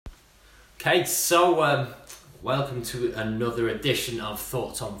Okay, so welcome to another edition of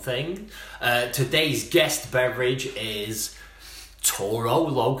Thoughts on Thing. Today's guest beverage is Toro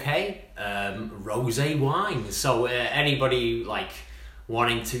Loke Rosé wine. So anybody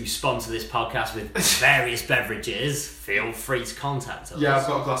wanting to sponsor this podcast with various beverages, feel free to contact us. Yeah, I've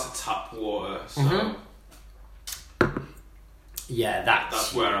got a glass of tap water, so yeah,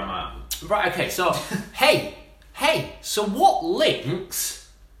 that's where I'm at. Right, okay, so hey, so what links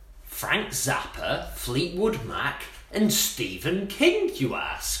Frank Zappa, Fleetwood Mac, and Stephen King, you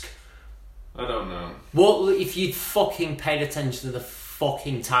ask? I don't know. Well, if you'd fucking paid attention to the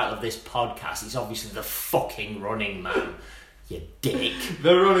fucking title of this podcast, it's obviously The Fucking Running Man, you dick.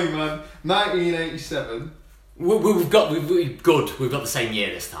 The Running Man, 1987. We've got the same year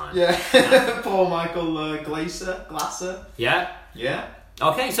this time. Yeah, Paul Michael Glasser. Yeah? Yeah.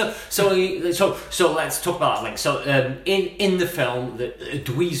 Okay, so let's talk about that link. So in the film, the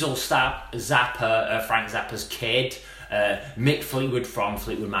Dweezil Zappa, Frank Zappa's kid, Mick Fleetwood from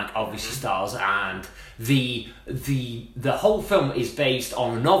Fleetwood Mac obviously stars, and the whole film is based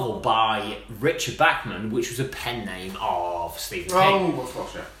on a novel by Richard Bachman, which was a pen name of Stephen King. Oh, of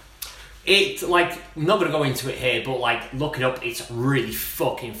course, yeah. It, I'm not going to go into it here, but, look it up. It's a really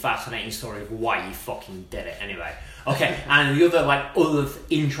fucking fascinating story of why he fucking did it anyway. Okay, and the other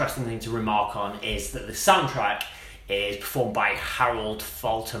interesting thing to remark on is that the soundtrack is performed by Harold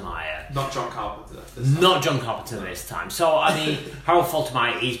Faltermeyer. Not John Carpenter. Not John Carpenter this time. So, I mean, Harold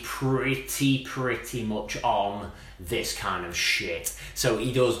Faltermeyer is pretty much on this kind of shit. So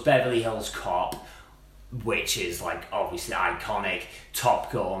he does Beverly Hills Cop, which is obviously iconic.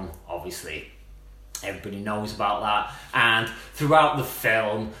 Top Gun, obviously everybody knows about that. And throughout the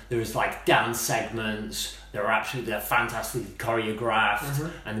film there's dance segments. They're fantastically choreographed,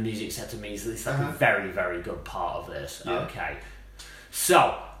 and the music set to me is a very, very good part of this. Yeah. Okay,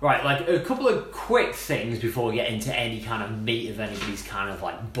 so right, a couple of quick things before we get into any kind of meat of anybody's kind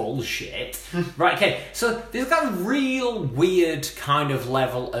of bullshit. Right, okay, so there's got a real weird kind of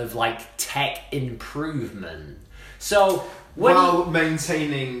level of tech improvement. So while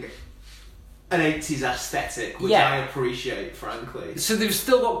maintaining an 80s aesthetic, which I appreciate, frankly. So they've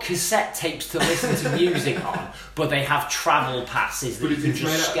still got cassette tapes to listen to music on, but they have travel passes that you can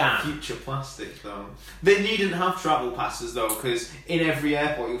just scan. Out of future plastic, though. They needn't have travel passes, though, because in every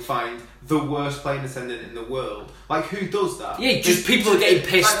airport you'll find the worst plane attendant in the world. Who does that? Yeah, just people are getting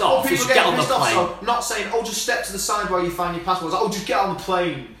pissed off. Just get on the plane. So not saying, just step to the side while you find your passport. Just get on the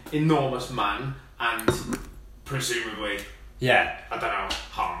plane, enormous man, and presumably... Yeah. I don't know,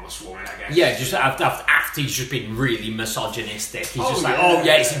 harmless woman, I guess. Yeah, just after he's just been really misogynistic. He's just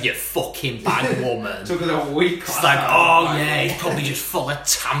it's in your fucking bag, woman. Took it a week. It's he's probably just full of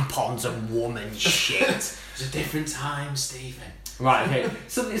tampons and woman shit. It's a different time, Stephen. Right, okay.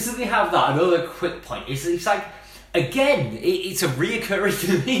 So they have that. Another quick point. It's again, it's a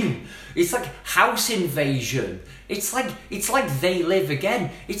reoccurring thing. It's House Invasion. It's like They Live Again.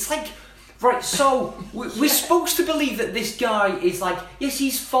 It's right, so we're supposed to believe that this guy is yes,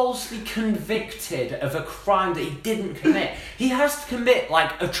 he's falsely convicted of a crime that he didn't commit. He has to commit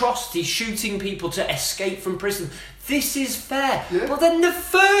atrocities, shooting people to escape from prison. This is fair. Yeah. But then the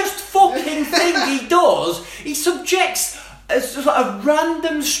first fucking thing he does, he subjects a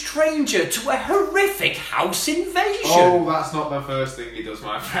random stranger to a horrific house invasion. Oh, that's not the first thing he does,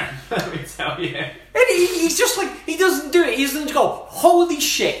 my friend. Let me tell you. And he's just he doesn't do it. He doesn't go, holy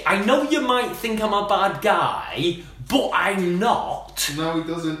shit, I know you might think I'm a bad guy, but I'm not. No, he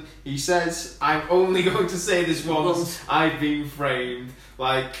doesn't. He says, I'm only going to say this once. I've been framed.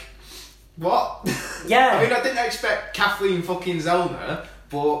 What? Yeah. I mean, I didn't expect Kathleen fucking Zellner,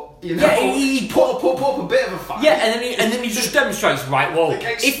 but he put up a bit of a fight. Yeah, and then he just demonstrates, right? Well,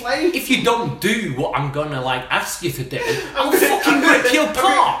 explain. if you don't do what I'm gonna ask you to do, I'll fucking rip you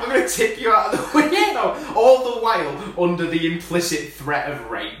apart. I'm gonna tip you out of the window, all the while under the implicit threat of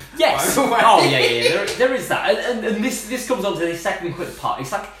rape. Yes. Oh yeah. There is that, and this comes on to the second quick part.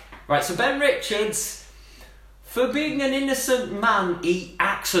 It's right. So Ben Richards, for being an innocent man, he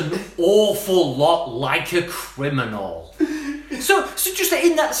acts an awful lot like a criminal. So just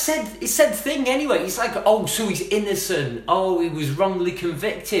in that said thing anyway, it's so he's innocent. Oh, he was wrongly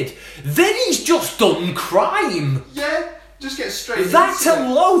convicted. Then he's just done crime. Yeah, just get straight that into it.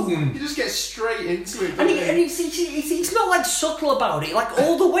 Alone. You just get straight into it. And he's not subtle about it.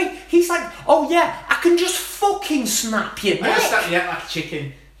 All the way, he's oh yeah, I can just fucking snap your neck. I can snap your neck like a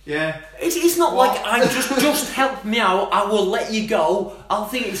chicken. Yeah. It's not I just help me out. I will let you go. I'll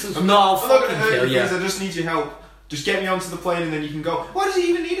think it's I'm not going to hurt you. I just need your help. Just get me onto the plane and then you can go. Why does he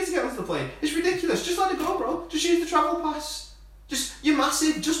even need us to get onto the plane? It's ridiculous. Just let it go, bro. Just use the travel pass. You're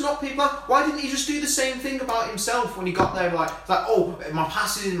massive, just knock people out. Why didn't he just do the same thing about himself when he got there? Like, oh, my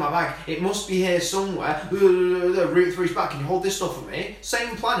pass is in my bag. It must be here somewhere. Route 3's back. Can you hold this stuff for me?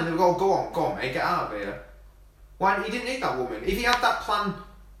 Same plan. And they go, go on, mate, get out of here. Why he didn't need that woman? If he had that plan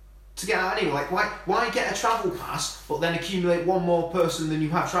to get out anyway, like, why get a travel pass, but then accumulate one more person than you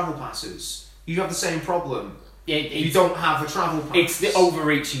have travel passes? You'd have the same problem. You don't have a travel pass. It's the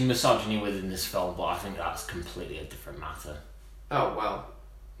overreaching misogyny within this film, but I think that's completely a different matter. Oh, well.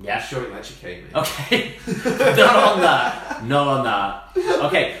 Yeah? I'm sure he'll educate me. Okay. Not on that.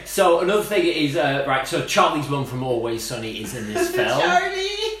 Okay, so another thing is, right, so Charlie's mum from Always Sunny is in this film. Charlie!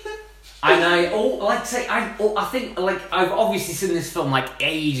 And I think, like, I've obviously seen this film, like,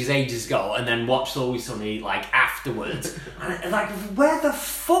 ages ago, and then watched Always Sunny, like, afterwards. And, like, where the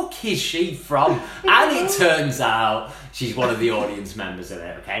fuck is she from? And it turns out she's one of the audience members in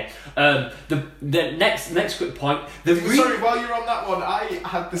it, okay? The next quick point... Sorry, while you're on that one, I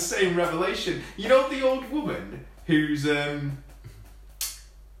had the same revelation. You know the old woman who's, the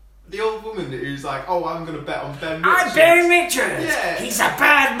old woman who's like, oh, I'm going to bet on Ben Richards. I'm Ben Richards! Yeah. He's a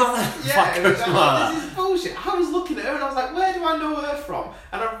bad motherfucker! Yeah, it was like, oh, this is bullshit. I was looking at her and I was like, where do I know her from?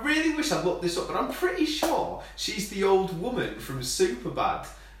 And I really wish I'd looked this up, but I'm pretty sure she's the old woman from Superbad.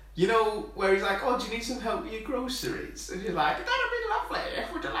 You know, where he's like, oh, do you need some help with your groceries? And you're like, that'd be lovely.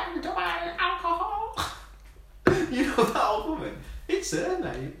 Would you like me to buy alcohol? You know that old woman? It's her,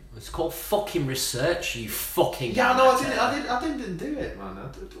 mate. It's called fucking research, you fucking... Yeah, no, I didn't do it, man.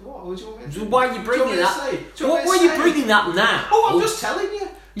 What would you want me to... Why are you bringing that? Why are you bringing that now? Oh, I'm just telling you.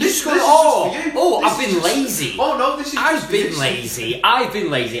 This is I've been lazy. Oh no, this is. I've been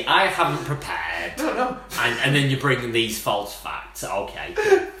lazy. I haven't prepared. No. And then you're bringing these false facts. Okay.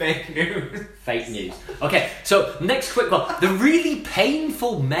 Fake news. Fake news. Okay. So next quick one: the really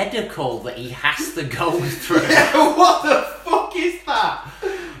painful medical that he has to go through. What the fuck is that?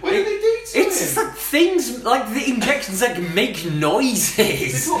 What did they do to him? It's just like things like the injections like make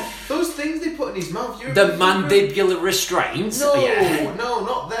noises. Those things they put in his mouth. The mandibular restraints. No, yeah. no,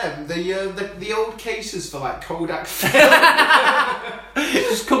 not them. The old cases for like Kodak film.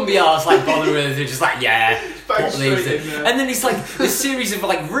 Just couldn't be arsed like bothering with it. They're just like, yeah, put these in. And then it's like a series of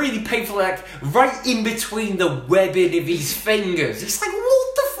like really painful, like right in between the webbing of his fingers. It's like,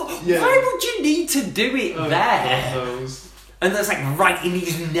 what the fuck? Yeah. Why would you need to do it there? And that's like right in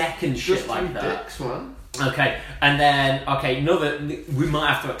his neck and shit just like that. Dicks, man. Okay, and then another. We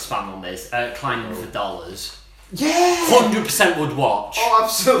might have to expand on this. Climbing for dollars. Yeah, 100% would watch. Oh,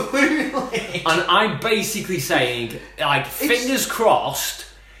 absolutely. And I'm basically saying, like, fingers crossed.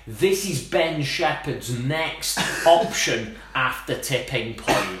 This is Ben Shepherd's next option after Tipping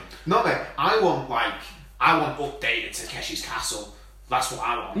Point. No, mate. I want updated Takeshi's Castle. That's what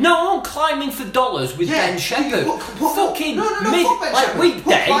I want. No, I'm Climbing for Dollars with Ben Shepherd. Fucking weekday.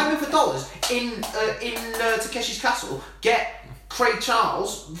 Put Climbing for Dollars in Takeshi's Castle. Get Craig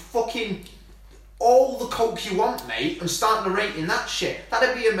Charles. Fucking all the coke you want, mate, and start narrating that shit.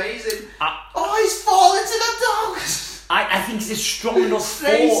 That'd be amazing. He's fallen to the dogs. I think it's a strong enough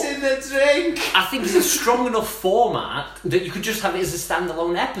Face in the drink. I think it's a strong enough format that you could just have it as a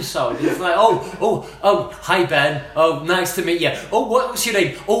standalone episode. It's like, oh, hi Ben. Oh, nice to meet you. Oh, what's your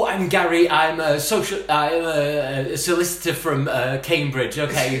name? Oh, I'm Gary. I'm a solicitor from Cambridge.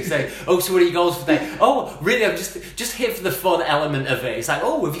 Okay. So what are your goals for today? Oh, really? I'm just here for the fun element of it. It's like,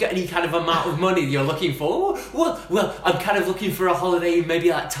 oh, have you got any kind of amount of money that you're looking for? Oh, well, I'm kind of looking for a holiday in maybe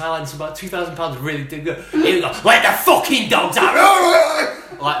like Thailand. So about £2,000 really good. Here we go. Let the fucking dogs out.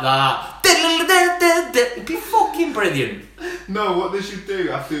 Like that. It'd be fucking brilliant. No, what they should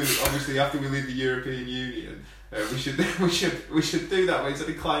do after we leave the European Union, we should do that way instead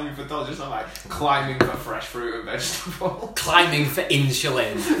of climbing for dollars, just like climbing for fresh fruit and vegetables. Climbing for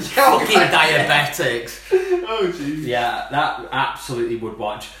insulin. Fucking diabetics. Oh jeez. Yeah, that absolutely would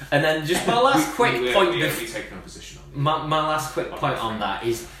watch. And then just my last quick point. We taking a position on my last quick point on that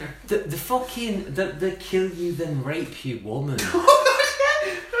is the fucking the kill you then rape you woman.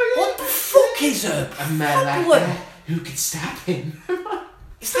 What the fuck is her a man like that who could stab him?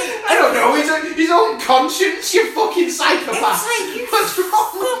 It's like, I don't know, his own conscience, you fucking psychopath. It's like, you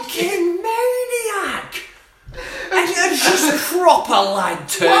fucking maniac. And you're just proper like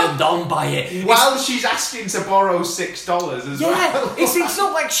turned on by it. While she's asking to borrow $6 as well. Yeah, it's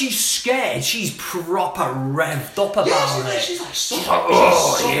not like she's scared. She's proper revved up about it. She's like,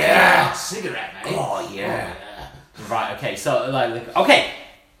 oh yeah, cigarette, mate. Oh yeah. Right. Okay. So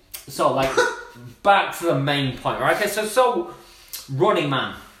back to the main point. Right. Okay. So Running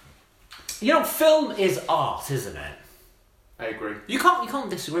Man. You know, film is art, isn't it? I agree. You can't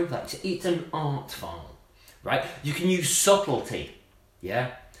disagree with that. It's an art form. right? You can use subtlety,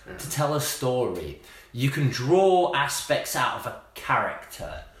 to tell a story. You can draw aspects out of a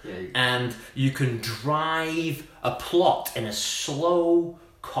character, and you can drive a plot in a slow,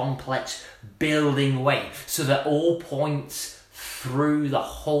 complex, building way, so that all points through the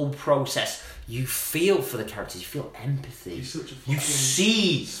whole process, you feel for the characters, you feel empathy. You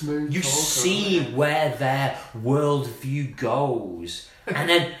see where their worldview goes.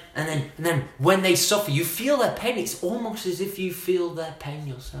 And then when they suffer, you feel their pain. It's almost as if you feel their pain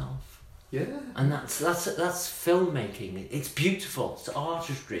yourself. Yeah. And that's filmmaking. It's beautiful. It's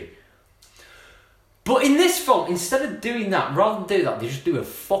artistry. But in this film, instead of doing that, rather than do that, they just do a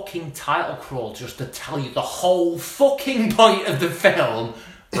fucking title crawl just to tell you the whole fucking point of the film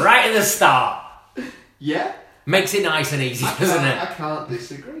right at the start. Yeah. Makes it nice and easy, doesn't it? I can't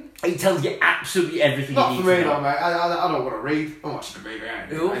disagree. It tells you absolutely everything Not you for need me, to know. though, mate. I don't want to read. I'm watching the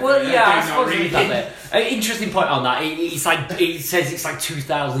movie. Well, yeah, I do not suppose read. that bit. Interesting point on that. It says it's like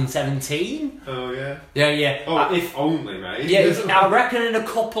 2017. Oh, yeah. Yeah. Oh, if only, mate. Yeah, I reckon in a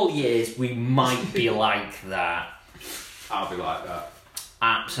couple years we might be like that. I'll be like that.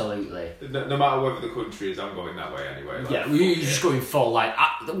 Absolutely. No matter whether the country is, I'm going that way anyway. Like, Yeah, you're just going full, like,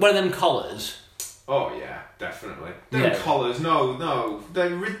 one of them collars. Oh, yeah, definitely. Them Yeah. collars, no. They're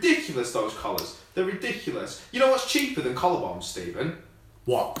ridiculous, those collars. They're ridiculous. You know what's cheaper than collar bombs, Stephen?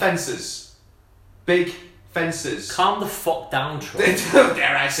 What? Fences. Big fences. Calm the fuck down, Troy.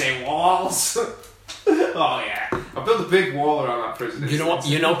 Dare I say walls? Oh, yeah. I built a big wall around that prison. You know what?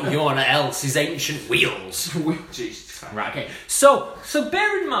 You know what else is ancient wheels. Jesus Christ. Right. Okay. So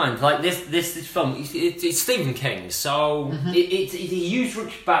bear in mind, like this film, it's Stephen King. So he used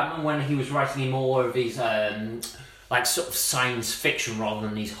Richard Bachman when he was writing more of his like sort of science fiction rather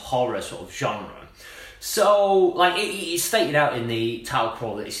than his horror sort of genre. So, like, it stated out in the title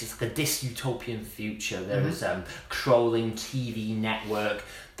crawl that it's just like a dystopian future. There is crawling TV network.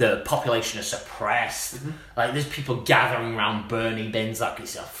 The population is suppressed. Like, there's people gathering around burning bins like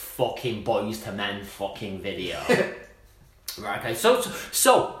it's a fucking Boys to Men fucking video. Right, okay. So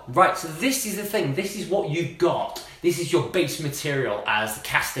this is the thing. This is what you've got. This is your base material as the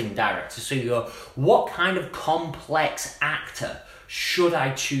casting director. So you go, what kind of complex actor should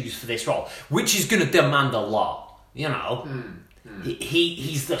I choose for this role? Which is going to demand a lot, you know.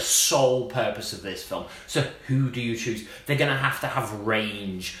 He's the sole purpose of this film. So who do you choose? They're going to have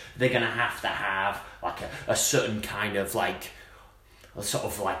range. They're going to have like a certain kind of like, a sort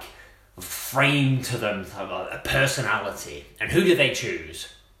of like frame to them, a personality. And who do they choose?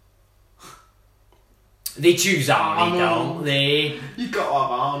 They choose Arnie, don't they? You got to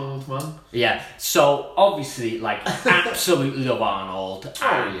have Arnold, man. Yeah, so obviously, like, absolutely love Arnold.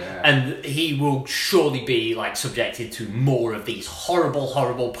 And he will surely be, like, subjected to more of these horrible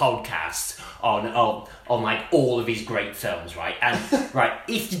podcasts on like, all of his great films, right? And, right,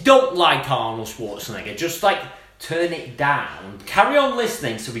 if you don't like Arnold Schwarzenegger, just, like, turn it down. Carry on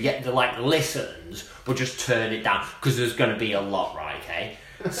listening so we get the, like, listens, but just turn it down, because there's going to be a lot, right, okay?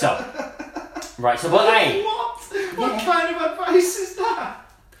 So... Right, so but hey, what kind of advice is that?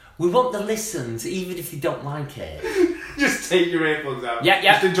 We want the listens, even if you don't like it. Just take your earphones out. Yeah.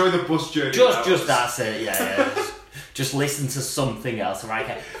 Just enjoy the bus journey. Just that's it. Yeah. Just listen to something else, right?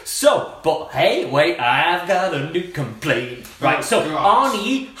 Okay. So, but hey, wait, I've got a new complaint. Right. So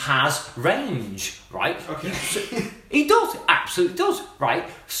Arnie has range, right? Okay. He does, absolutely does, right?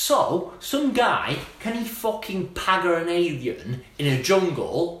 So some guy can he fucking pagger an alien in a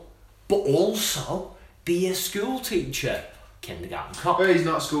jungle? But also be a school teacher, kindergarten cop. But he's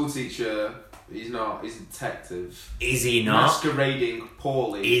not a school teacher. He's not. He's a detective. Is he not? Masquerading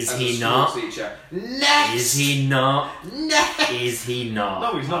poorly. Is as he a school not? Teacher. Next. Is he not? Next. Is he not?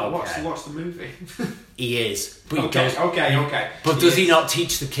 No, he's not. Okay. Watch the movie. He is. But Okay. But does he not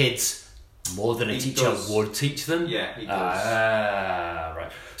teach the kids more than a teacher would teach them? Yeah, he does. Right.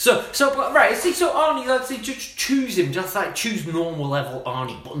 So Arnie, let's say, just choose him, just like choose normal level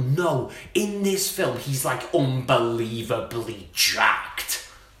Arnie. But no, in this film, he's like unbelievably jacked.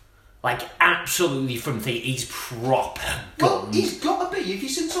 Like, absolutely from the, he's proper guns. Well, he's got to be. If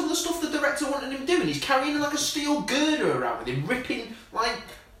you've seen some of the stuff the director wanted him doing, he's carrying like a steel girder around with him, ripping like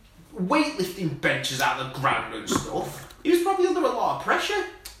weightlifting benches out of the ground and stuff. He was probably under a lot of pressure.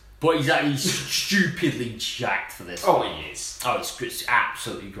 But he's stupidly jacked for this. Oh, he is. Oh, it's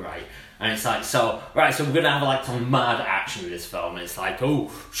absolutely great. And it's like, so we're going to have like some mad action with this film. And it's like,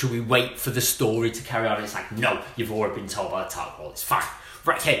 oh, should we wait for the story to carry on? And it's like, no, you've already been told by the title call. It's fine.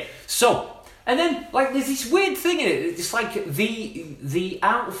 Right, okay. So, and then, like, there's this weird thing in it. It's like the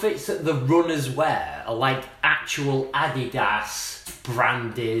outfits that the runners wear are like actual Adidas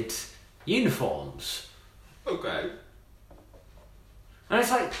branded uniforms. Okay. And it's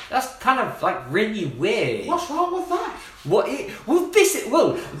like, that's kind of like really weird. What's wrong with that?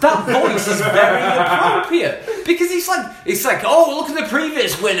 That voice is very appropriate because it's like, oh, look at the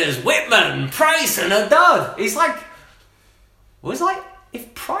previous winners, Whitman, Price, and Haddad. It's like,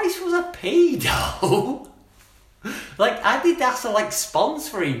 if Price was a pedo, like Adidas are like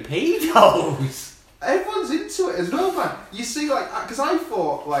sponsoring pedos. Everyone's into it as well, man. You see, like, because I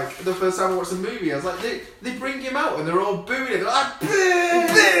thought, like, the first time I watched the movie, I was like, they bring him out and they're all booing him. They're like, boo! And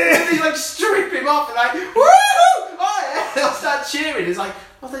they, like, strip him off and, like, woo! Oh, yeah! They'll start cheering. It's like,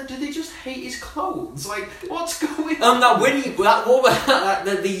 do they just hate his clothes? Like, what's going on? And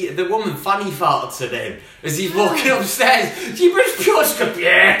the woman Fanny farts at him as he's walking upstairs. She brings Piotrka,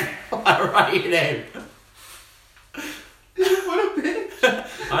 yeah! Right in him. What a bitch.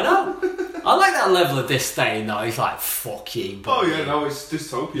 I know. I like that level of disdain though. He's like, fuck you, buddy. Oh yeah, no, it's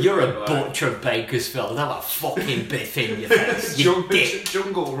dystopia. You're a butcher of Bakersfield. Have a fucking biff in your face, you dick.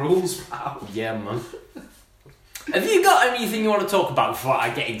 Jungle rules, pal. Yeah, man. Have you got anything you want to talk about before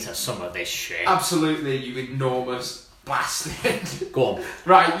I get into some of this shit? Absolutely, you enormous bastard. Go on.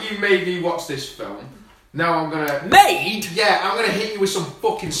 Right, you made me watch this film. Now I'm gonna... Made? Yeah, I'm gonna hit you with some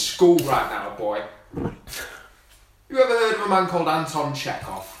fucking school right now, boy. You ever heard of a man called Anton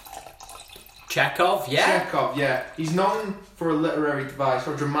Chekhov? Chekhov, yeah? Chekhov, yeah. He's known for a literary device,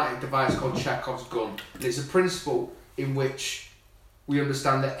 or a dramatic device called Chekhov's gun. And it's a principle in which we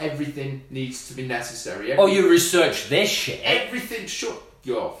understand that everything needs to be necessary. You researched this shit? Everything, shut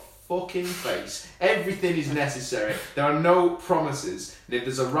your fucking face. Everything is necessary. There are no promises. And if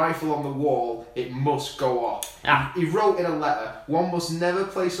there's a rifle on the wall, it must go off. Ah. He wrote in a letter, one must never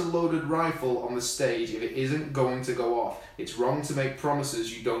place a loaded rifle on the stage if it isn't going to go off. It's wrong to make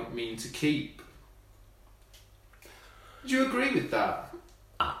promises you don't mean to keep. Do you agree with that?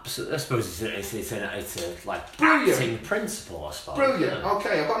 Absolutely. I suppose it's a like Brilliant. acting principle, I suppose. Brilliant. Yeah.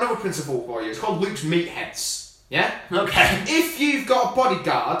 Okay, I've got another principle for you. It's called Luke's Meatheads. Yeah? Okay. If you've got a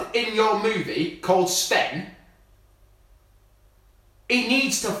bodyguard in your movie called Sven, he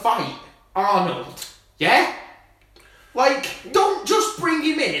needs to fight Arnold. Yeah? Like, don't just bring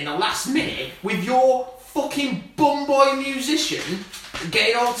him in the last minute with your fucking bumboy musician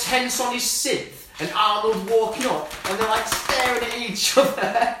getting all tense on his synth and Arnold walking up and they're like staring at each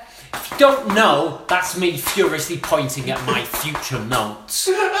other. If you don't know, that's me furiously pointing at my future notes.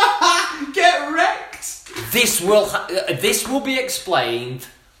 Get wrecked! This will be explained.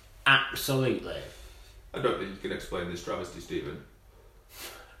 Absolutely. I don't think you can explain this travesty, Stephen.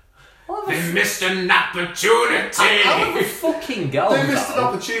 They missed an opportunity! How the fucking go? They missed an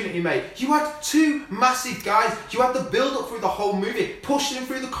opportunity, mate. You had two massive guys. You had the build-up through the whole movie, pushing him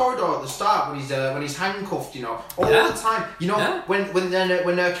through the corridor at the start when he's handcuffed. You know, all the time. You know, when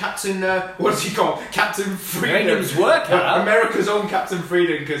Captain what is he called? Captain Freedom's America's own Captain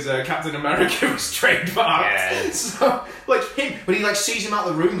Freedom, because Captain America was trademarked. Yeah. So like him, when he like sees him out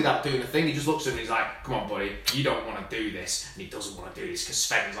of the room without doing a thing, he just looks at him and he's like, "Come on, buddy, you don't want to do this," and he doesn't want to do this because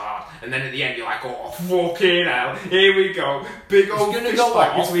Sven's hard. And then at the end, you're like, "Oh, fucking hell, here we go. Big old fist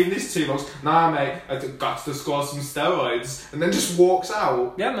fight between these two blokes. Nah, mate, I've got to score some steroids." And then just walks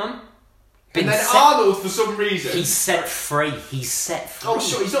out. Yeah, man. And then Arnold, for some reason... He's set free. Oh,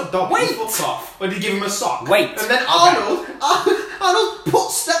 sure, he's not dog. He's fucked off. When did he give him a sock? Wait. And then Arnold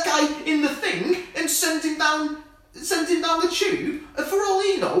puts that guy in the thing and sends him down the tube. And for all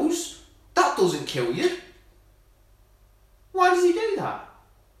he knows, that doesn't kill you. Why does he do that?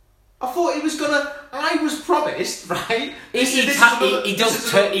 I thought he was gonna. I was promised, right? He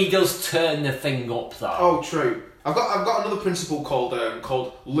does turn the thing up though. Oh, true. I've got another principle called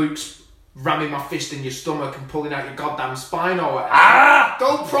Luke's ramming my fist in your stomach and pulling out your goddamn spine or whatever.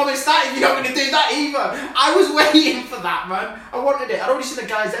 Don't promise that if you're not gonna do that either. I was waiting for that, man. I wanted it. I'd already seen the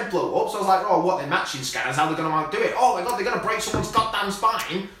guy's head blow up, so I was like, oh, what? They're matching scanners. How are they gonna outdo it? Oh my god, they're gonna break someone's goddamn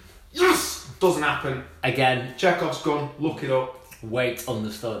spine. Yes. Doesn't happen. Again. Chekhov's gun. Look it up. Wait.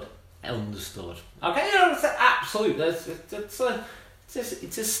 Understood. Okay, it's absolutely.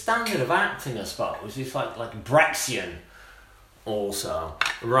 It's a standard of acting, I suppose. It's like Brexian, also.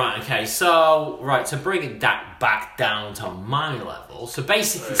 Right. Okay. So to bring it back down to my level. So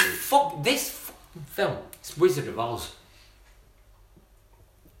basically, this film. It's Wizard of Oz.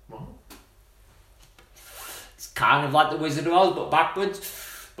 What? It's kind of like the Wizard of Oz, but backwards.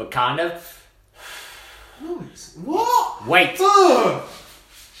 But kind of. No, it's what? Wait. Ugh.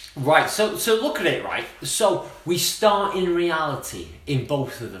 Right, so look at it, right? So we start in reality in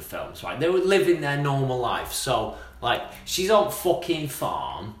both of the films, right? They were living their normal life. So, like, she's on fucking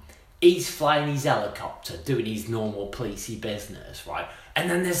farm, he's flying his helicopter, doing his normal policey business, right? And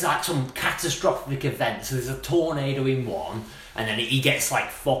then there's like some catastrophic event. So there's a tornado in one, and then he gets like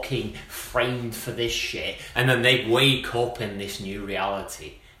fucking framed for this shit. And then they wake up in this new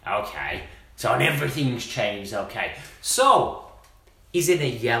reality. Okay. So and everything's changed. Okay. So he's in a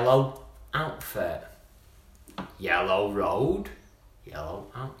yellow outfit. Yellow road. Yellow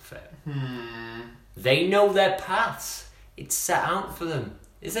outfit. They know their paths. It's set out for them,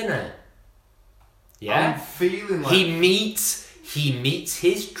 isn't it? Yeah. I'm feeling like He meets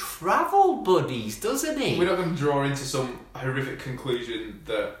his travel buddies, doesn't he? we're not going to draw into some horrific conclusion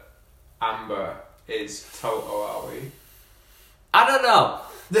that Amber is Toto, are we? I don't know.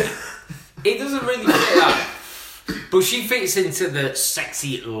 It doesn't really fit that. But she fits into the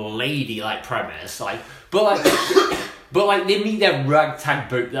sexy lady like premise, but they meet their ragtag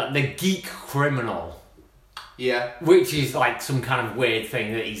boot, the geek criminal. Yeah. Which is like some kind of weird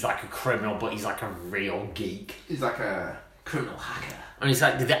thing that he's like a criminal, but he's like a real geek. He's like a criminal hacker. And he's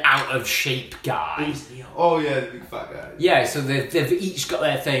like the out of shape guy. Oh yeah, the big fat guy. Yeah, so they've each got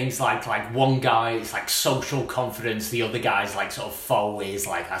their things, like one guy is like social confidence, the other guy's like sort of faux is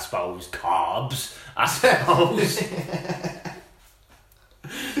like, I suppose, carbs, I suppose.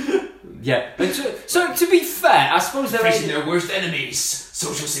 Yeah, and so to be fair, I suppose they're facing their worst enemies,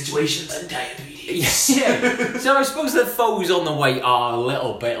 social situations and diabetes. Yeah, so I suppose the foes on the way are a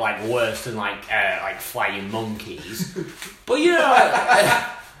little bit like worse than like flying monkeys, but you know.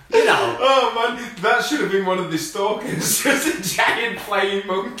 Oh man, that should have been one of the stalkers. Just a giant flying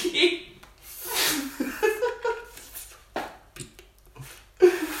monkey.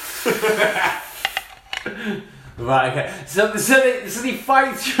 Right, okay. So they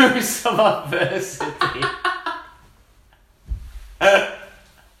fight through some adversity.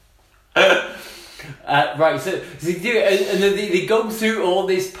 Right, so they do it, and then they go through all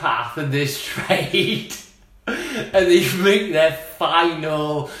this path and this trade, and they meet their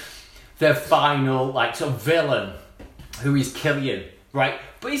final like sort of villain, who is Killian, right?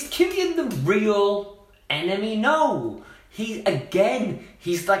 But is Killian the real enemy? No. He's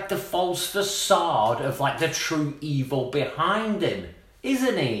like the false facade of like the true evil behind him,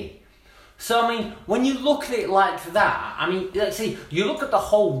 isn't he? So I mean, when you look at it like that, I mean, let's see, you look at the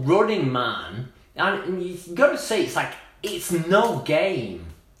whole Running Man, and you got to say it's no game,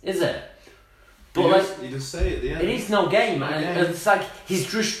 is it? But you just say it at the end. It is no game, and it's like the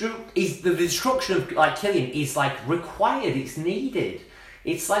destruction of like Killian is like required. It's needed.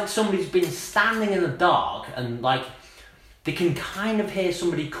 It's like somebody's been standing in the dark and like. They can kind of hear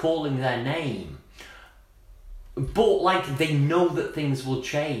somebody calling their name. But, like, they know that things will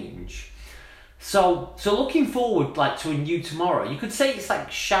change. So looking forward, like, to a new tomorrow, you could say it's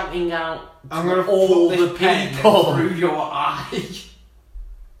like shouting out I'm gonna all put the this pen people. through your eye.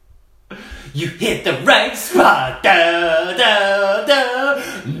 You hit the right spot, da, da, da.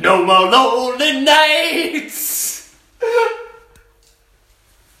 No more lonely nights.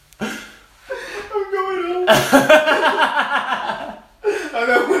 I'm going on. I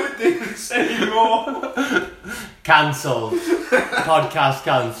don't want to do this anymore. Cancelled. Podcast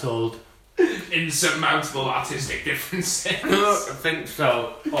cancelled. Insurmountable artistic differences. I think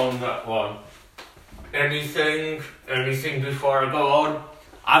so on that one. Anything before I go on?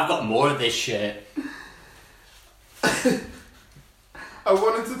 I've got more of this shit. I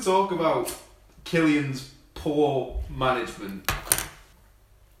wanted to talk about Killian's poor management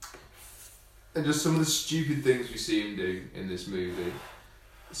and just some of the stupid things we see him do in this movie.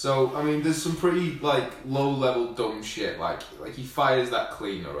 So, I mean, there's some pretty, like, low-level dumb shit, like he fires that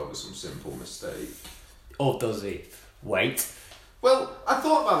cleaner over some simple mistake. Or does he? Wait. Well, I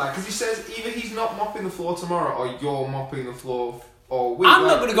thought about that, because he says either he's not mopping the floor tomorrow, or you're mopping the floor all week. I'm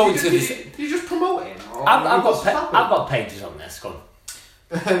not going to go into this. You're just promoting. I've got pages on this, go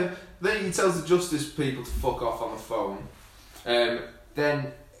on. Then he tells the justice people to fuck off on the phone.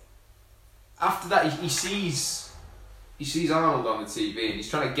 Then, after that, he sees Arnold on the TV and he's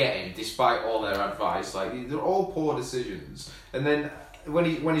trying to get him despite all their advice. Like, they're all poor decisions. And then when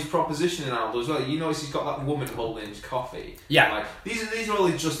he's propositioning Arnold as well, you notice he's got that woman holding his coffee. Yeah. Like, these are all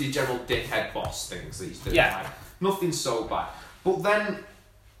just the general dickhead boss things that he's doing. Yeah. Like, nothing so bad. But then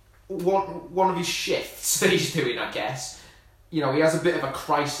one of his shifts that he's doing, I guess, you know, he has a bit of a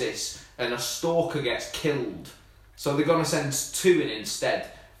crisis and a stalker gets killed. So they're going to send two in instead.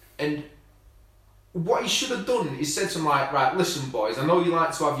 And what he should have done is said to him, like, right, listen, boys, I know you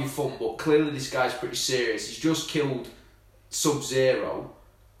like to have your fun, but clearly this guy's pretty serious. He's just killed Sub-Zero.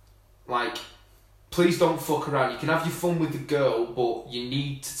 Like, please don't fuck around. You can have your fun with the girl, but you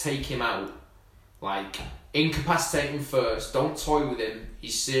need to take him out. Like, incapacitate him first. Don't toy with him.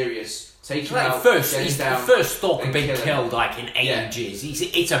 He's serious. Take him Like out. first, get him he's the down, first stalker then being kill him. killed like in ages.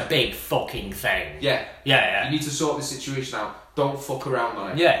 It's a big fucking thing. Yeah. Yeah. You need to sort this situation out. Don't fuck around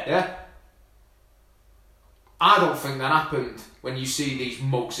on it. Yeah. Yeah? I don't think that happened when you see these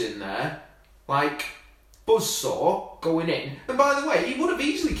mugs in there. Like, Buzzsaw going in. And by the way, he would have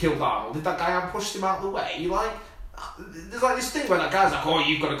easily killed Arnold if that guy had pushed him out of the way. Like, there's like this thing where that guy's like, oh,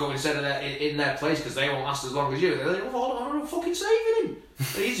 you've got to go instead of in their place because they won't last as long as you. And they're like, oh, I'm fucking saving him.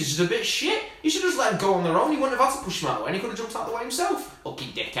 He's just a bit shit. You should have just let him go on their own. He wouldn't have had to push him out of the way and he could have jumped out of the way himself. Lucky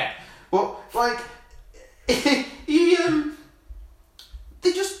dickhead. But, like,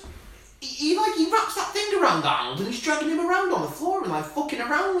 he wraps that thing around Arnold and he's dragging him around on the floor and like fucking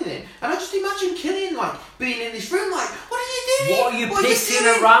around with him. And I just imagine Killian like being in this room like, what are you doing? What are you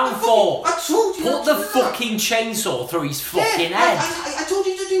pissing around for? I told you. Put the fucking chainsaw through his fucking head. I told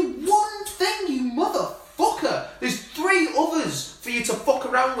you to do one thing, you motherfucker. There's 3 others for you to fuck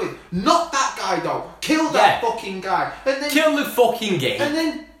around with. Not that guy though. Kill that fucking guy. And then kill the fucking gay. And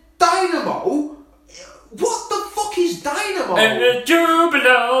then Dynamo. What the fuck is Dynamo? What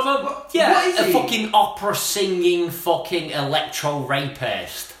is a he? fucking opera singing fucking electro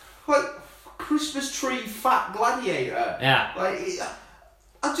rapist. Like Christmas tree fat gladiator. Yeah. Like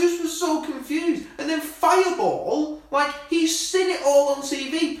I just was so confused. And then Fireball, like he's seen it all on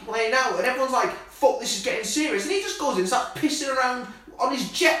TV playing out, and everyone's like, "Fuck, this is getting serious." And he just goes in and starts pissing around on his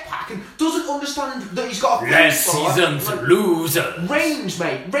jetpack and doesn't understand that he's got a seasoned like, losers. Range,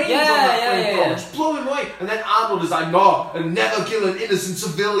 mate. Range on that flamethrower. Just blow him away. And then Arnold is like, no, and never kill an innocent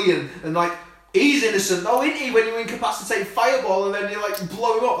civilian. And like, he's innocent though, isn't he? When you incapacitate Fireball and then you like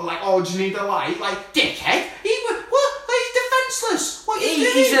blow him up and like, oh, do you need a light? Like, dickhead. What? He's defenceless. What are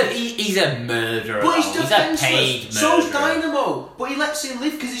you doing? He's a murderer. But he's defenceless. He's a paid murderer. So's Dynamo. But he lets him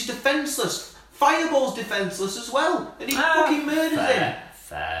live because he's defenceless. Fireball's defenceless as well, and he fucking murders him.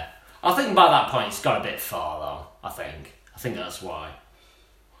 Fair. I think by that point it's got a bit far though. I think that's why.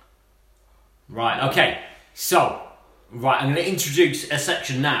 Right. Okay. So, right, I'm going to introduce a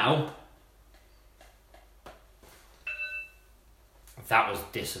section now. That was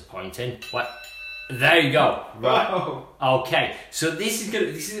disappointing. What? There you go. Right. Oh. Okay. So this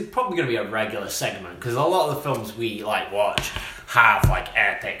is probably going to be a regular segment because a lot of the films we like watch have like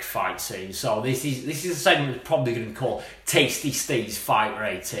epic fight scenes. So this is a segment that's probably going to be called Tasty Steve's Fight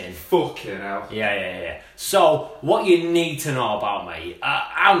Rating. Fucking hell. Yeah. So what you need to know about me?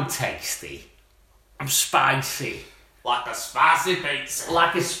 I'm tasty. I'm spicy. Like a spicy pizza.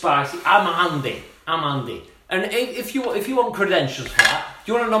 I'm handy. And if you want credentials for that,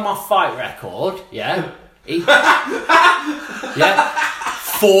 do you want to know my fight record? Yeah. Yeah.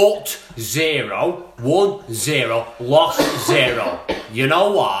 Fought 0, won 0, lost 0. You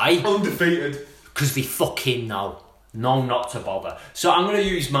know why? Undefeated. Because they fucking know. No, not to bother. So I'm going to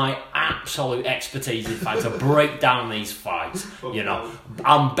use my absolute expertise in fight to break down these fights. You know,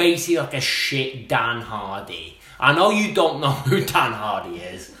 I'm basically like a shit Dan Hardy. I know you don't know who Dan Hardy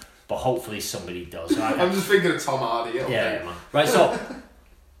is, but hopefully somebody does. Right? I'm just thinking of Tom Hardy. Yeah, man. Right, so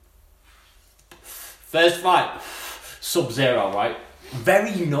first fight, Sub-Zero, right?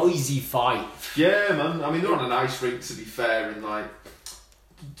 Very noisy fight. Yeah, man. I mean, they're on an ice rink, to be fair, and like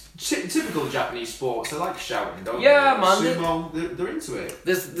typical Japanese sports. They like shouting, don't they? Yeah, man. Sumo, they're into it.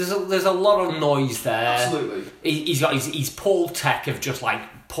 There's a lot of noise there. Absolutely. He's got his Paul Tech of just like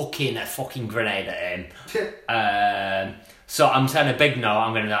pucking a fucking grenade at him. So I'm saying a big no.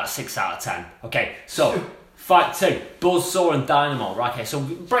 I'm going to do that 6 out of 10. Okay, so fight 2, Buzzsaw and Dynamo. Right, okay, so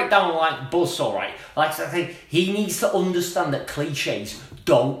break down like Buzzsaw, right? Like I think he needs to understand that cliches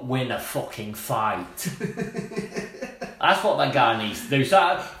don't win a fucking fight. That's what that guy needs to do.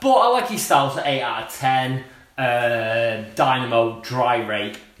 So, but I like his style, so 8 out of 10. Dynamo, dry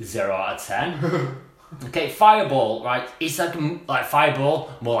rake, 0 out of 10. Okay, Fireball, right? It's like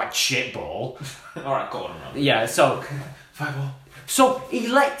Fireball, more like shitball. Alright, go on, man. Yeah, so Fireball. So he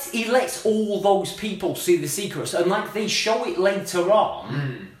lets all those people see the secrets, and like they show it later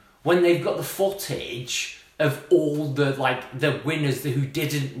on when they've got the footage of all the winners who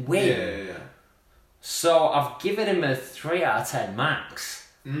didn't win. Yeah. So I've given him a 3 out of 10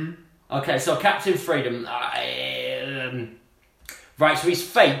 max. Okay, so Captain Freedom. Right, so he's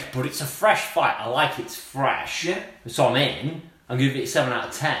fake, but it's a fresh fight. I like it's fresh. Yeah. So I'm in. I'm giving it 7 out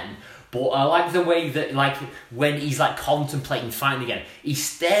of 10. But I like the way that, like, when he's, like, contemplating fighting again, he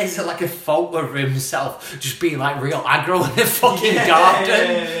stares at, like, a photo of himself just being, like, real aggro in the fucking garden.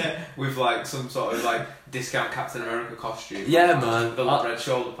 Yeah. With, like, some sort of, like, discount Captain America costume. Yeah, man. The red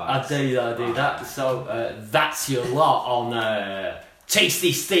shoulder pads. I do that. So, that's your lot on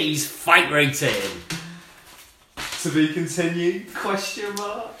Tasty Steve's fight rating. To be continued? Question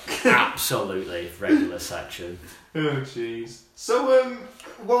mark. Absolutely, regular section. Oh jeez. So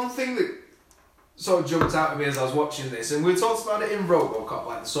one thing that sort of jumped out at me as I was watching this, and we talked about it in RoboCop,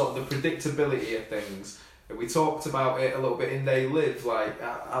 like sort of the predictability of things. And we talked about it a little bit in They Live,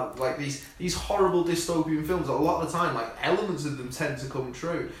 like these horrible dystopian films. A lot of the time, like elements of them tend to come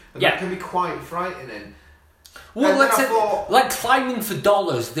true, and that can be quite frightening. Well, like Climbing for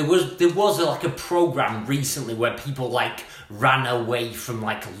Dollars, there was like a program recently where people like ran away from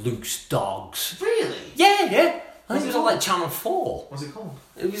like loose dogs. Really? Yeah. I think it was on like Channel 4. What's it called?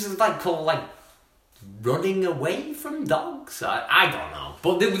 It was like called like Running Away from Dogs. I don't know,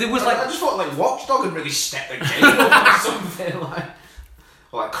 but there was like I just thought like Watchdog had really stepped the game up or something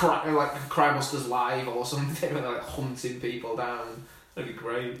like Crime Busters Live or something, where they're like hunting people down. That'd be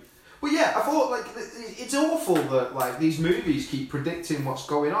great. But yeah, I thought like it's awful that like these movies keep predicting what's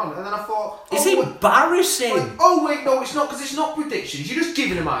going on, and then I thought it's embarrassing. Like, oh wait, no, it's not, because it's not predictions. You're just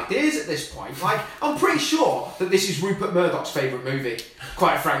giving them ideas at this point. Like I'm pretty sure that this is Rupert Murdoch's favourite movie,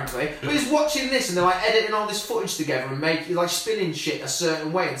 quite frankly. But he's watching this and they're like editing all this footage together and like spinning shit a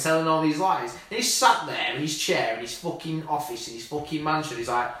certain way and telling all these lies. And he's sat there in his chair in his fucking office in his fucking mansion. He's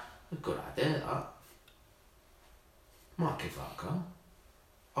like, a good idea that. Might give that a go.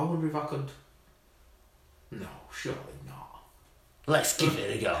 I wonder if I could. No, surely not. Let's give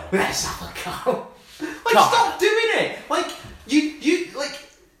it a go. Let's have a go. Like, stop doing it. Like you like.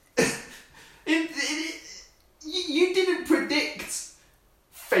 You didn't predict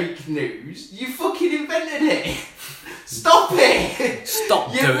fake news. You fucking invented it. Stop it.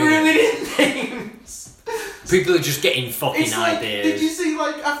 Stop You're doing ruining it. things. People are just getting fucking It's like, ideas. did you see,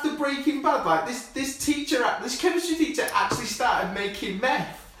 like, after Breaking Bad, like, this chemistry teacher actually started making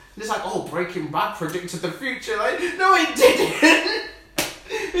meth. And it's like, oh, Breaking Bad predicted the future. Like, no, it didn't.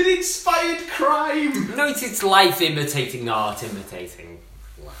 It inspired crime. No, it's life imitating art, imitating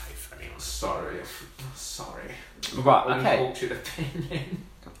life. Anyway. Sorry. Right, okay. Uncultured opinion.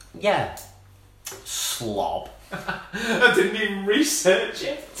 Yeah. Slob. I didn't even research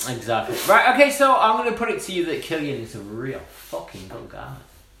it. Exactly. Right, okay, so I'm going to put it to you that Killian is a real fucking good guy.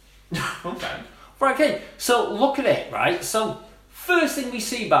 Okay. Right, okay, so look at it, right? So, first thing we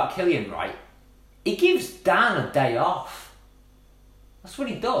see about Killian, right? He gives Dan a day off. That's what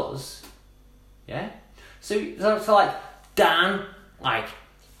he does. Yeah? So like, Dan, like,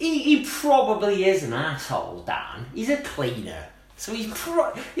 he probably is an asshole, Dan. He's a cleaner. So he's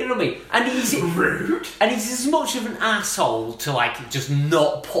you know what I mean? And he's rude. And he's as much of an asshole to like just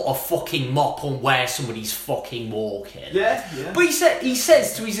not put a fucking mop on where somebody's fucking walking. Yeah. But he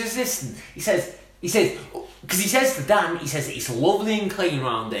says to his assistant, he says because he says to Dan, he says it's lovely and clean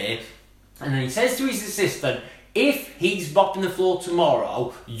around here, and then he says to his assistant, if he's mopping the floor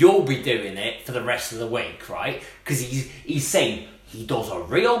tomorrow, you'll be doing it for the rest of the week, right? Because he's saying he does a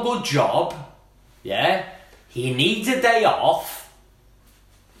real good job, yeah? He needs a day off.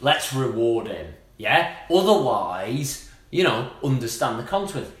 Let's reward him, yeah? Otherwise, understand the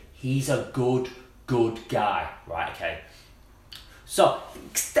consequence. He's a good guy, right? Okay. So,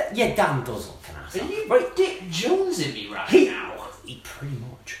 yeah, Dan does look an asshole. Are you right? Dick Jones in me now? He pretty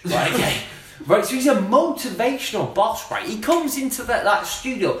much. Right, okay. Right, so he's a motivational boss, right? He comes into that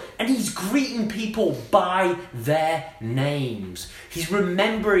studio and he's greeting people by their names. He's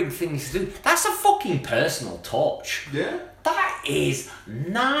remembering things to do. That's a fucking personal touch. Yeah. That is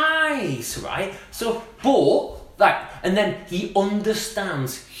nice, right? So, and then he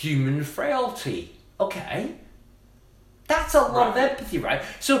understands human frailty. Okay. That's a lot of empathy, right?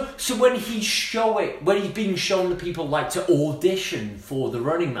 So when he's being shown the people like to audition for the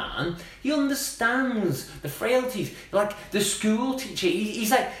Running Man, he understands the frailties. Like the school teacher,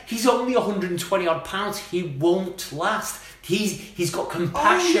 he's only 120 odd pounds. He won't last. He's got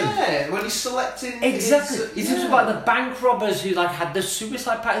compassion. Oh yeah, when he's selecting. Exactly. He talks about the bank robbers who had the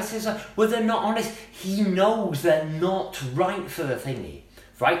suicide pact. He says, well, they're not honest. He knows they're not right for the thingy.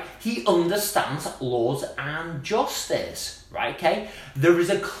 Right? He understands laws and justice, right? Okay? There is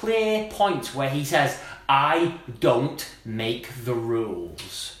a clear point where he says, I don't make the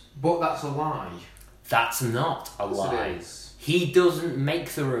rules. But that's a lie. That's not a lie. It is. He doesn't make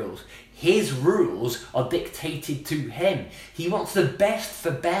the rules. His rules are dictated to him. He wants the best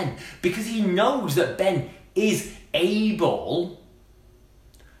for Ben because he knows that Ben is able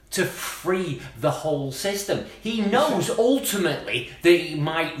to free the whole system. He knows ultimately that he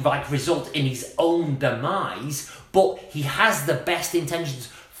might result in his own demise, but he has the best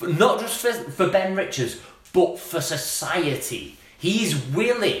intentions, not just for Ben Richards, but for society. He's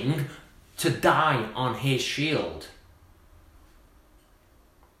willing to die on his shield.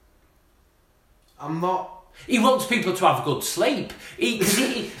 I'm not. He wants people to have a good sleep. He does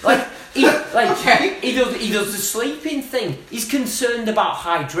the sleeping thing. He's concerned about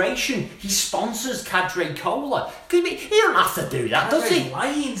hydration. He sponsors Cadre Cola. He don't have to do that, does he?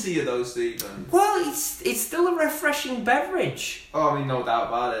 Lying to you though, Stephen. Well, it's still a refreshing beverage. Oh, I mean, no doubt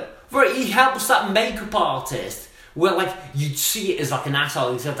about it. Right, he helps that makeup artist where like you'd see it as like an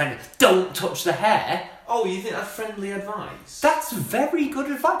asshole. He's like, don't touch the hair. Oh, you think that's friendly advice? That's very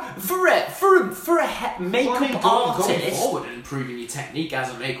good advice for a makeup artist. Going forward and improving your technique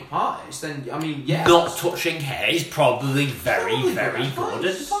as a makeup artist, then I mean, yeah. Not touching hair is probably very good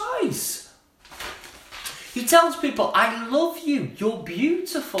advice. He tells people, "I love you. You're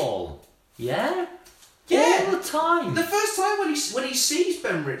beautiful." Yeah. Yeah. All the time. The first time when he sees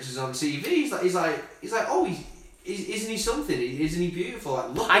Ben Richards on TV, he's like, oh, isn't he something? Isn't he beautiful?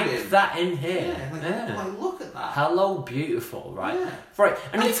 Like, look at him. That in here. Yeah, like, look at that. Hello, beautiful, right? Yeah. Right.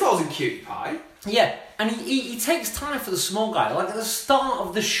 And he calls him Cutie Pie. Yeah, and he takes time for the small guy. Like at the start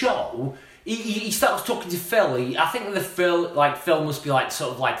of the show, he starts talking to Phil. I think Phil must be like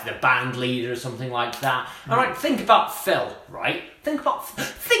sort of like the band leader or something like that. All right, think about Phil, right? Think about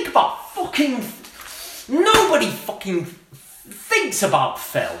fucking nobody fucking thinks about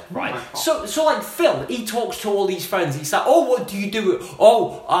Phil, right? So like Phil, he talks to all these friends. He's like, "Oh, what do you do?"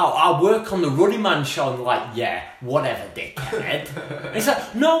 "Oh, I work on the Running Man show." And they're like, "Yeah, whatever, dickhead." And he's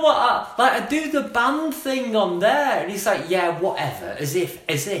like, "No, I do the band thing on there." And he's like, "Yeah, whatever," as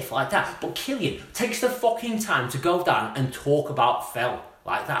if like that. But Killian takes the fucking time to go down and talk about Phil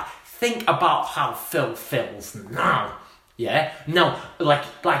like that. Think about how Phil feels now. Yeah, now like.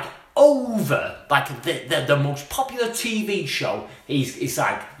 Over like the most popular TV show, he's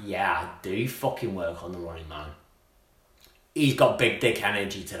like, "Yeah, I do fucking work on the Running Man." He's got big dick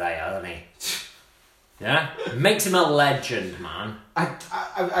energy today, hasn't he? Yeah, makes him a legend, man.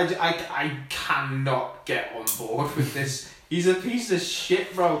 I cannot get on board with this. He's a piece of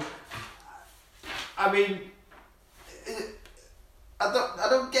shit, bro. I mean, I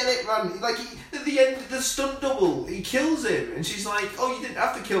don't get it, man. Like, at the end, the stunt double, he kills him, and she's like, "Oh, you didn't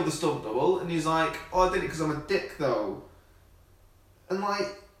have to kill the stunt double," and he's like, "Oh, I did it because I'm a dick, though." And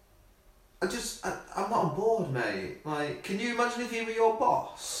like, I'm not on board, mate. Like, can you imagine if he were your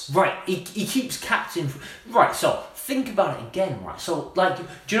boss? Right, he keeps Captain... Right, so, think about it again, right? So, like,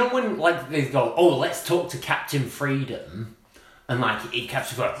 do you know when, like, they go, "Oh, let's talk to Captain Freedom," and, like, he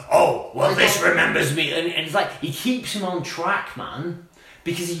keeps going, "Oh, well, this remembers me," and it's like, he keeps him on track, man.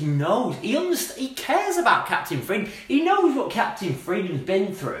 Because he knows, he cares about Captain Freedom. He knows what Captain Freedom's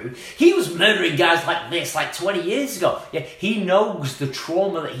been through. He was murdering guys like this, like 20 years ago. Yeah, he knows the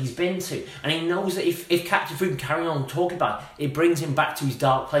trauma that he's been to. And he knows that if Captain Freedom carries on talking about it, it brings him back to his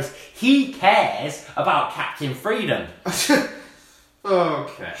dark place. He cares about Captain Freedom.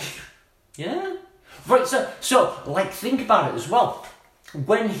 Okay. Yeah? Right, so, like, think about it as well.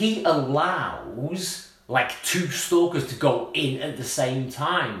 When he allows... like two stalkers to go in at the same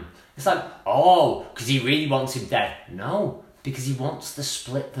time. It's like, oh, because he really wants him dead. No, because he wants to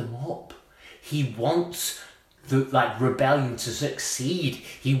split them up. He wants the rebellion to succeed.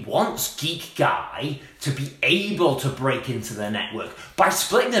 He wants Geek Guy to be able to break into the network by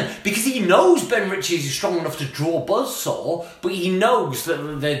splitting them, because he knows Ben Richards is strong enough to draw Buzzsaw, but he knows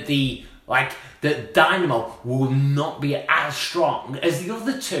that that Dynamo will not be as strong as the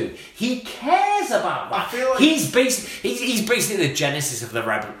other two. He cares about that. I feel like he's basically the genesis of the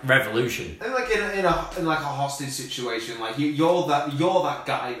revolution. And like in a hostage situation, like you're that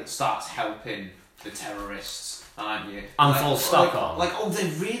guy that starts helping the terrorists, aren't you? I'm full stock on. Like, oh, they're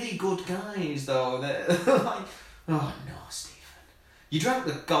really good guys though. They're like, oh no, Stephen, you drank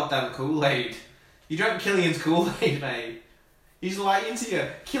the goddamn Kool-Aid. You drank Killian's Kool-Aid, mate. He's lying to you.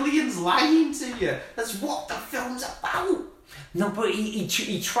 Killian's lying to you. That's what the film's about. No, but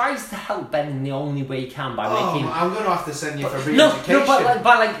he tries to help Ben in the only way he can by making... I'm going to have to send you for re-education. No, but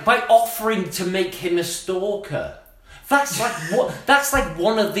by offering to make him a stalker. That's like what? That's like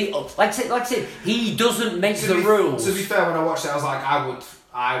one of the... Like I said, he doesn't make the rules. To be fair, when I watched it, I was like,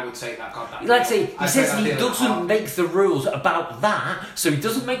 I would take that goddamn. Like I say, he says he doesn't make the rules about that, so he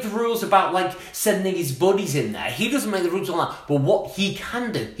doesn't make the rules about like sending his buddies in there. He doesn't make the rules on that. But what he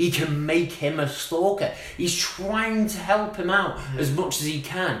can do, he can make him a stalker. He's trying to help him out as much as he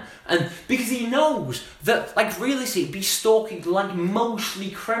can, and because he knows that, like, realistically, he'd be stalking like mostly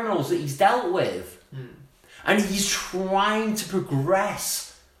criminals that he's dealt with, and he's trying to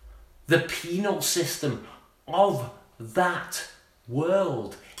progress the penal system of that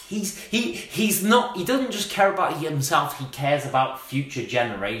world. He doesn't just care about himself, he cares about future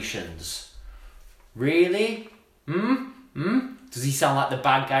generations. Really? Does he sound like the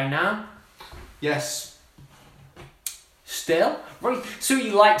bad guy now? Yes. Still, right? So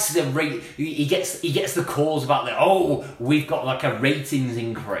he likes the rate. He gets the calls about we've got like a ratings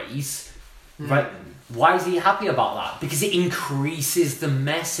increase, right? Why is he happy about that? Because it increases the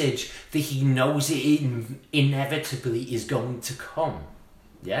message that he knows it inevitably is going to come.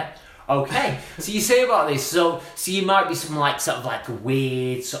 Yeah. Okay. So you say about this. So you might be some like sort of like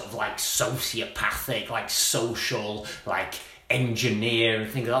weird, sort of like sociopathic, like social, like engineer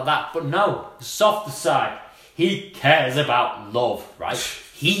and things like that. But no, the softer side. He cares about love, right?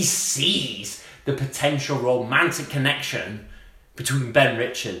 He sees the potential romantic connection between Ben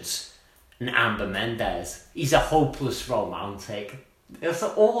Richards and Amber Mendes. He's a hopeless romantic. That's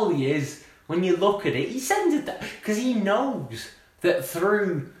all he is. When you look at it, he sends it because he knows that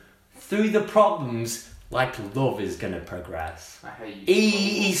through the problems, like love is gonna progress. I hate you.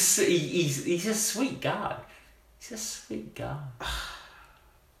 He's a sweet guy. He's a sweet guy.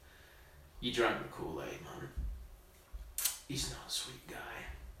 You drank the Kool-Aid, man. He's not a sweet guy.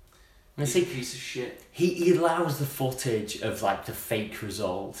 He's a piece of shit. He allows the footage of like the fake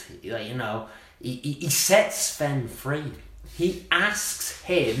result. He sets Sven free. He asks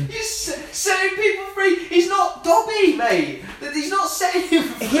him. He's setting people free. He's not Dobby, mate. He's not setting him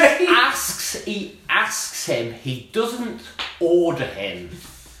free. He asks him. He doesn't order him.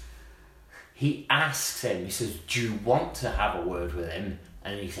 He asks him. He says, "Do you want to have a word with him?"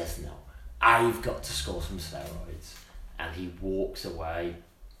 And he says, "No. I've got to score some steroids." And he walks away.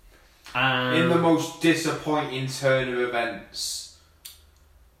 In the most disappointing turn of events.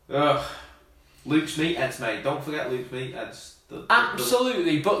 Ugh. Luke's meatheads, mate. Don't forget Luke's meatheads.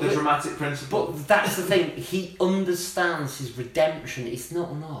 Absolutely, but the dramatic principle. But that's the thing. He understands his redemption is not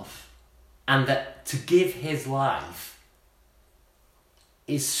enough, and that to give his life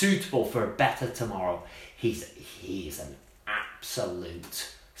is suitable for a better tomorrow. He is an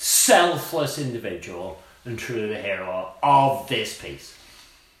absolute selfless individual and truly the hero of this piece.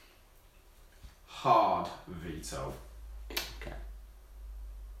 Hard veto. Okay.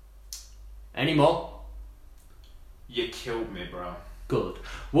 Any more? You killed me, bro. Good.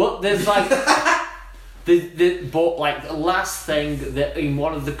 Well, there's like but like the last thing that in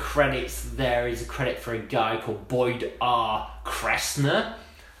one of the credits there is a credit for a guy called Boyd R. Kressner,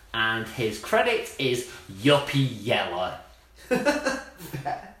 and his credit is Yuppie Yeller.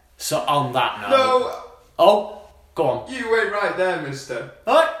 So on that note. No. Oh, go on. You went right there, mister.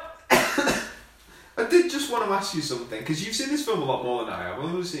 What? I did just want to ask you something, because you've seen this film a lot more than I have. I've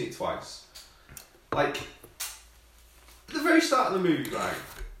only seen it twice. Like, at the very start of the movie, right,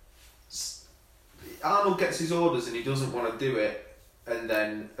 Arnold gets his orders and he doesn't want to do it, and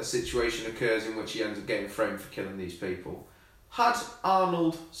then a situation occurs in which he ends up getting framed for killing these people. Had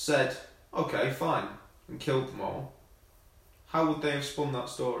Arnold said, okay, fine, and killed them all, how would they have spun that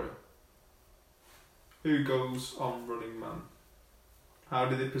story? Who goes on Running Man? How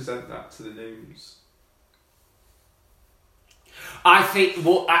do they present that to the news? I think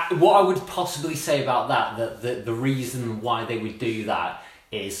what I would possibly say about that the reason why they would do that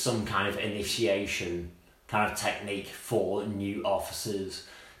is some kind of initiation kind of technique for new officers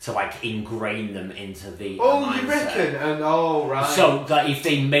to like ingrain them into the mindset. You reckon? And right. So that if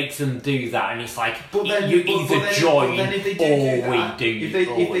they make them do that, and it's like you either join or we do.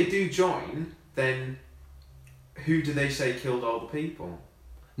 If they do join, then who do they say killed all the people?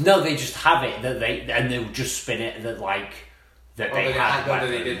 No, they just have it and they'll just spin it that like that they had.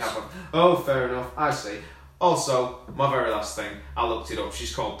 They did have them. Oh, fair enough. I see. Also, my very last thing, I looked it up.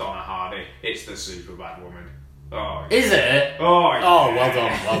 She's called Donna Hardy. It's the Superbad woman. Oh, yeah. Is it? Oh, yeah. Oh,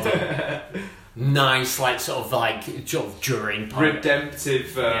 well done. Nice, like sort of like during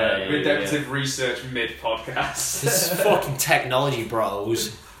redemptive research mid podcast. This is fucking technology,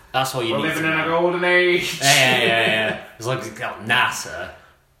 bros. That's what you need. We're living in a golden age. Yeah. As long as it's got NASA.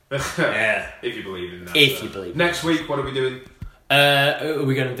 Yeah. If you believe in that. If you believe. Next week, what are we doing? Are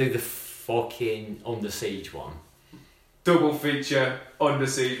we going to do the fucking Under Siege one? Double feature, Under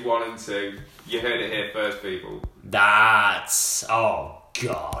Siege 1 and 2. You heard it here first, people. That's... Oh,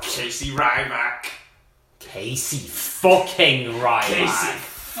 God. Casey Ryback. Casey fucking Ryback. Casey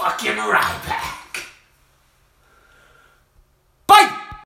fucking Ryback.